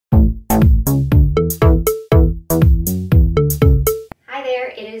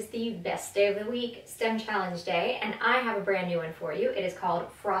day of the week, STEM Challenge Day, and I have a brand new one for you. It is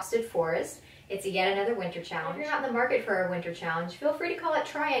called Frosted Forest. It's yet another winter challenge. If you're not in the market for a winter challenge, feel free to call it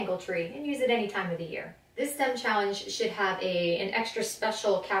Triangle Tree and use it any time of the year. This STEM challenge should have an extra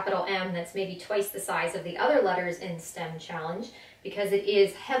special capital M that's maybe twice the size of the other letters in STEM challenge because it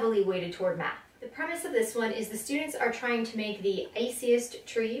is heavily weighted toward math. The premise of this one is the students are trying to make the iciest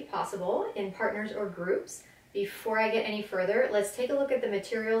tree possible in partners or groups. Before I get any further, let's take a look at the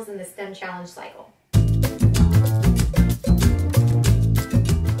materials in the STEM challenge cycle.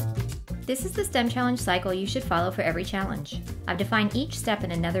 This is the STEM challenge cycle you should follow for every challenge. I've defined each step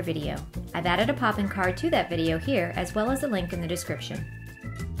in another video. I've added a pop-in card to that video here, as well as a link in the description.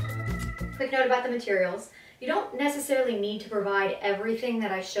 Quick note about the materials. You don't necessarily need to provide everything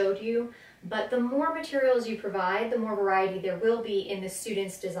that I showed you, but the more materials you provide, the more variety there will be in the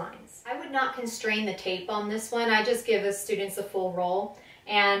students' designs. I would not constrain the tape on this one. I just give the students a full roll.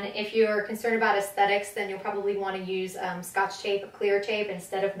 And if you're concerned about aesthetics, then you'll probably want to use Scotch tape or clear tape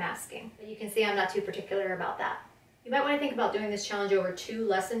instead of masking. But you can see I'm not too particular about that. You might want to think about doing this challenge over 2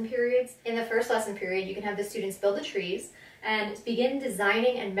 lesson periods. In the first lesson period, you can have the students build the trees and begin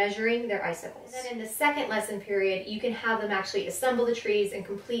designing and measuring their icicles. And then in the second lesson period, you can have them actually assemble the trees and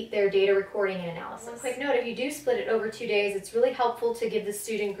complete their data recording and analysis. One quick note, if you do split it over 2 days, it's really helpful to give the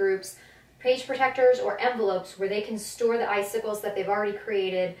student groups page protectors or envelopes where they can store the icicles that they've already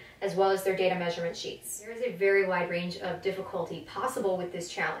created, as well as their data measurement sheets. There is a very wide range of difficulty possible with this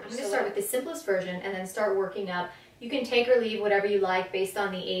challenge. I'm going to start with the simplest version and then start working up. You can take or leave whatever you like based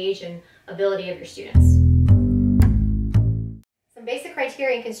on the age and ability of your students. Some basic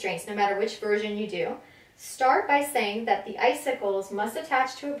criteria and constraints, no matter which version you do. Start by saying that the icicles must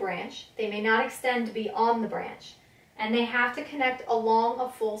attach to a branch, they may not extend beyond the branch, and they have to connect along a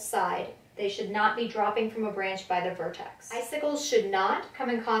full side. They should not be dropping from a branch by the vertex. Icicles should not come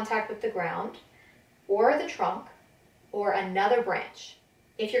in contact with the ground, or the trunk, or another branch.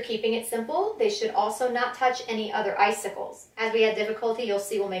 If you're keeping it simple, they should also not touch any other icicles. As we add difficulty, you'll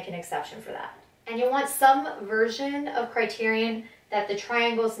see we'll make an exception for that. And you'll want some version of criterion that the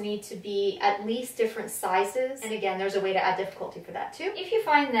triangles need to be at least different sizes. And again, there's a way to add difficulty for that too. If you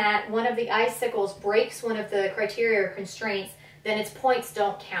find that one of the icicles breaks one of the criteria or constraints, then its points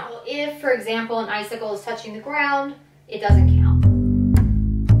don't count. So if, for example, an icicle is touching the ground, it doesn't count.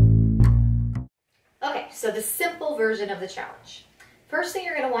 Okay, so the simple version of the challenge. First thing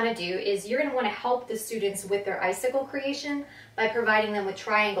you're going to want to do is you're going to want to help the students with their icicle creation by providing them with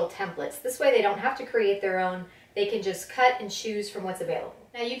triangle templates. This way they don't have to create their own. They can just cut and choose from what's available.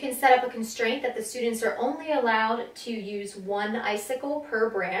 Now you can set up a constraint that the students are only allowed to use 1 icicle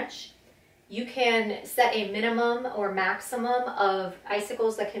per branch. You can set a minimum or maximum of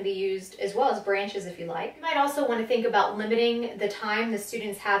icicles that can be used, as well as branches if you like. You might also want to think about limiting the time the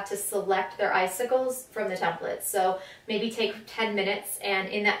students have to select their icicles from the templates. So maybe take 10 minutes, and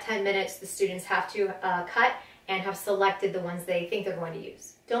in that 10 minutes the students have to cut and have selected the ones they think they're going to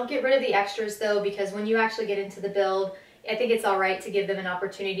use. Don't get rid of the extras though, because when you actually get into the build, I think it's all right to give them an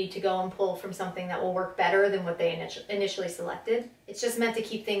opportunity to go and pull from something that will work better than what they initially selected. It's just meant to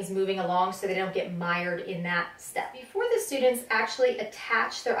keep things moving along so they don't get mired in that step. Before the students actually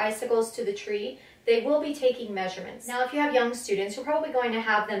attach their icicles to the tree, they will be taking measurements. Now, if you have young students, you're probably going to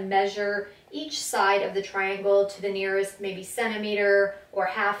have them measure each side of the triangle to the nearest maybe centimeter or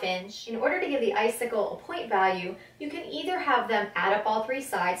 ½ inch. In order to give the icicle a point value, you can either have them add up all 3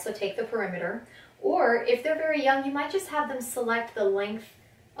 sides, so take the perimeter, or if they're very young, you might just have them select the length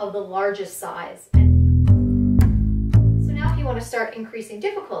of the largest size. So now if you want to start increasing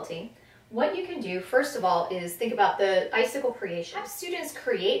difficulty, what you can do, first of all, is think about the icicle creation. Have students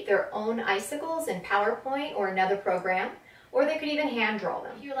create their own icicles in PowerPoint or another program, or they could even hand draw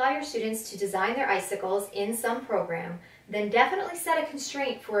them. If you allow your students to design their icicles in some program, then definitely set a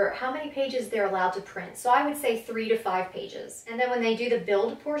constraint for how many pages they're allowed to print. So I would say 3 to 5 pages. And then when they do the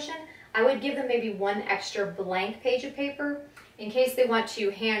build portion, I would give them maybe 1 extra blank page of paper in case they want to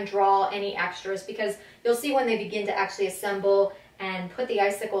hand draw any extras, because you'll see when they begin to actually assemble and put the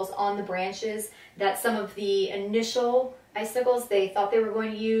icicles on the branches that some of the initial icicles they thought they were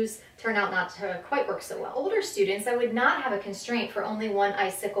going to use turn out not to quite work so well. Older students, I would not have a constraint for only 1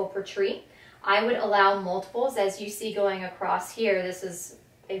 icicle per tree. I would allow multiples, as you see going across here. This is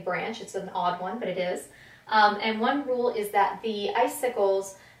a branch, it's an odd one, but it is. And one rule is that the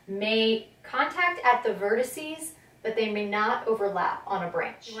icicles may contact at the vertices, but they may not overlap on a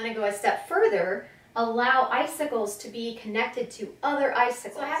branch. You want to go a step further, allow icicles to be connected to other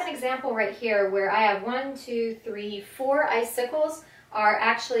icicles. So I have an example right here where I have 1, 2, 3, 4 icicles are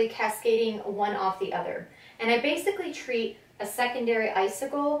actually cascading one off the other. And I basically treat a secondary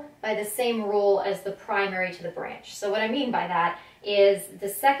icicle by the same rule as the primary to the branch. So what I mean by that is the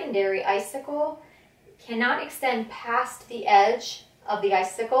secondary icicle cannot extend past the edge of the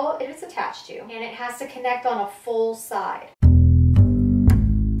icicle it is attached to, and it has to connect on a full side.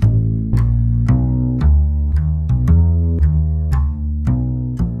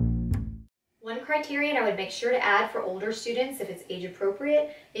 One criterion I would make sure to add for older students, if it's age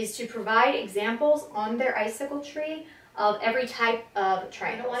appropriate, is to provide examples on their icicle tree of every type of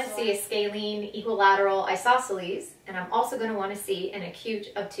triangle. I want to see a scalene, equilateral, isosceles, and I'm also going to want to see an acute,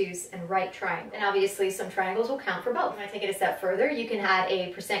 obtuse, and right triangle. And obviously some triangles will count for both. When I take it a step further, you can add a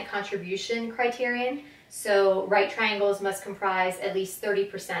percent contribution criterion. So right triangles must comprise at least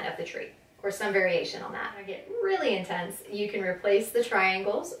 30% of the tree, or some variation on that. When I get really intense, you can replace the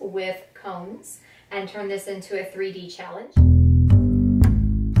triangles with cones and turn this into a 3D challenge.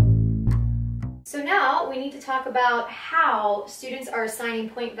 So now we need to talk about how students are assigning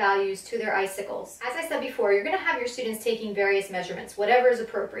point values to their icicles. As I said before, you're going to have your students taking various measurements, whatever is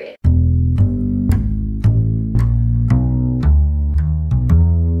appropriate.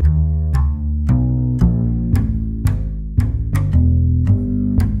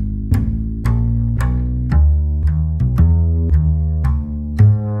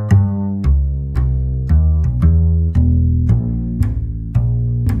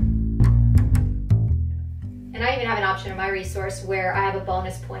 In my resource where I have a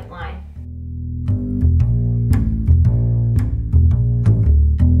bonus point line.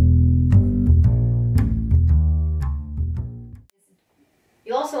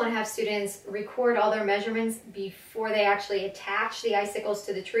 You also want to have students record all their measurements before they actually attach the icicles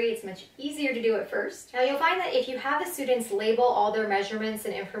to the tree. It's much easier to do it first. Now you'll find that if you have the students label all their measurements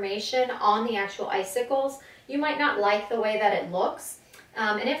and information on the actual icicles, you might not like the way that it looks.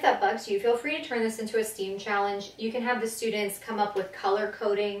 And if that bugs you, feel free to turn this into a STEAM challenge. You can have the students come up with color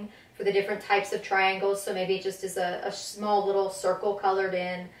coding for the different types of triangles. So maybe it just is a small little circle colored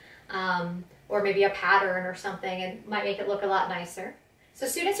in, or maybe a pattern or something, and might make it look a lot nicer. So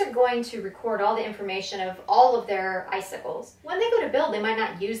students are going to record all the information of all of their icicles. When they go to build, they might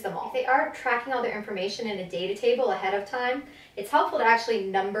not use them all. If they are tracking all their information in a data table ahead of time, it's helpful to actually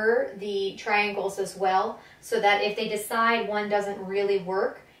number the triangles as well, so that if they decide one doesn't really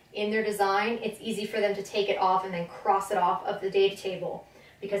work in their design, it's easy for them to take it off and then cross it off of the data table,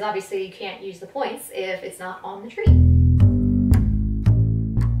 because obviously you can't use the points if it's not on the tree.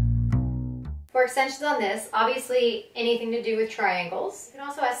 For extensions on this, obviously anything to do with triangles. You can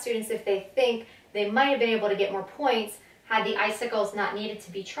also ask students if they think they might have been able to get more points had the icicles not needed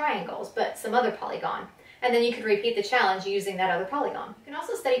to be triangles, but some other polygon. And then you could repeat the challenge using that other polygon. You can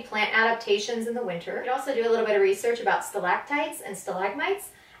also study plant adaptations in the winter. You can also do a little bit of research about stalactites and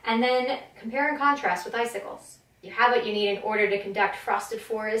stalagmites, and then compare and contrast with icicles. You have what you need in order to conduct frosted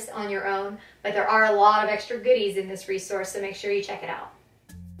forest on your own, but there are a lot of extra goodies in this resource, so make sure you check it out.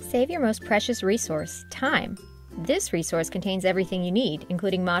 Save your most precious resource, time. This resource contains everything you need,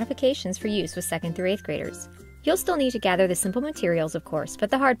 including modifications for use with 2nd through 8th graders. You'll still need to gather the simple materials, of course, but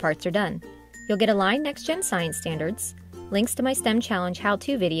the hard parts are done. You'll get aligned next-gen science standards, links to my STEM challenge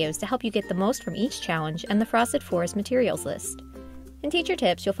how-to videos to help you get the most from each challenge, and the Frosted Forest materials list. In teacher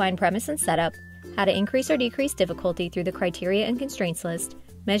tips, you'll find premise and setup, how to increase or decrease difficulty through the criteria and constraints list,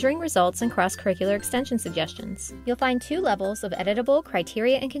 measuring results, and cross-curricular extension suggestions. You'll find 2 levels of editable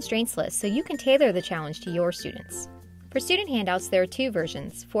criteria and constraints lists so you can tailor the challenge to your students. For student handouts, there are 2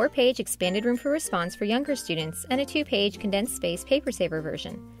 versions, 4-page expanded room for response for younger students and a 2-page condensed space paper saver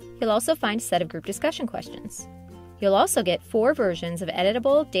version. You'll also find a set of group discussion questions. You'll also get 4 versions of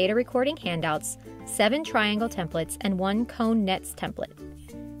editable data recording handouts, 7 triangle templates, and 1 cone nets template.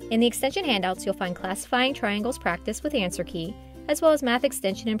 In the extension handouts, you'll find classifying triangles practice with answer key, as well as math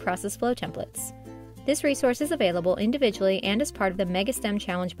extension and process flow templates. This resource is available individually and as part of the Mega STEM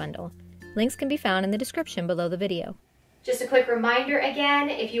Challenge Bundle. Links can be found in the description below the video. Just a quick reminder again,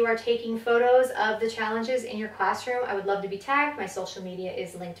 if you are taking photos of the challenges in your classroom, I would love to be tagged. My social media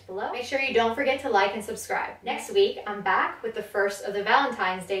is linked below. Make sure you don't forget to like and subscribe. Next week, I'm back with the first of the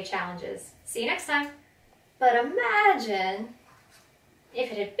Valentine's Day challenges. See you next time. But imagine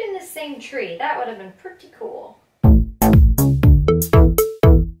if it had been the same tree. That would have been pretty cool.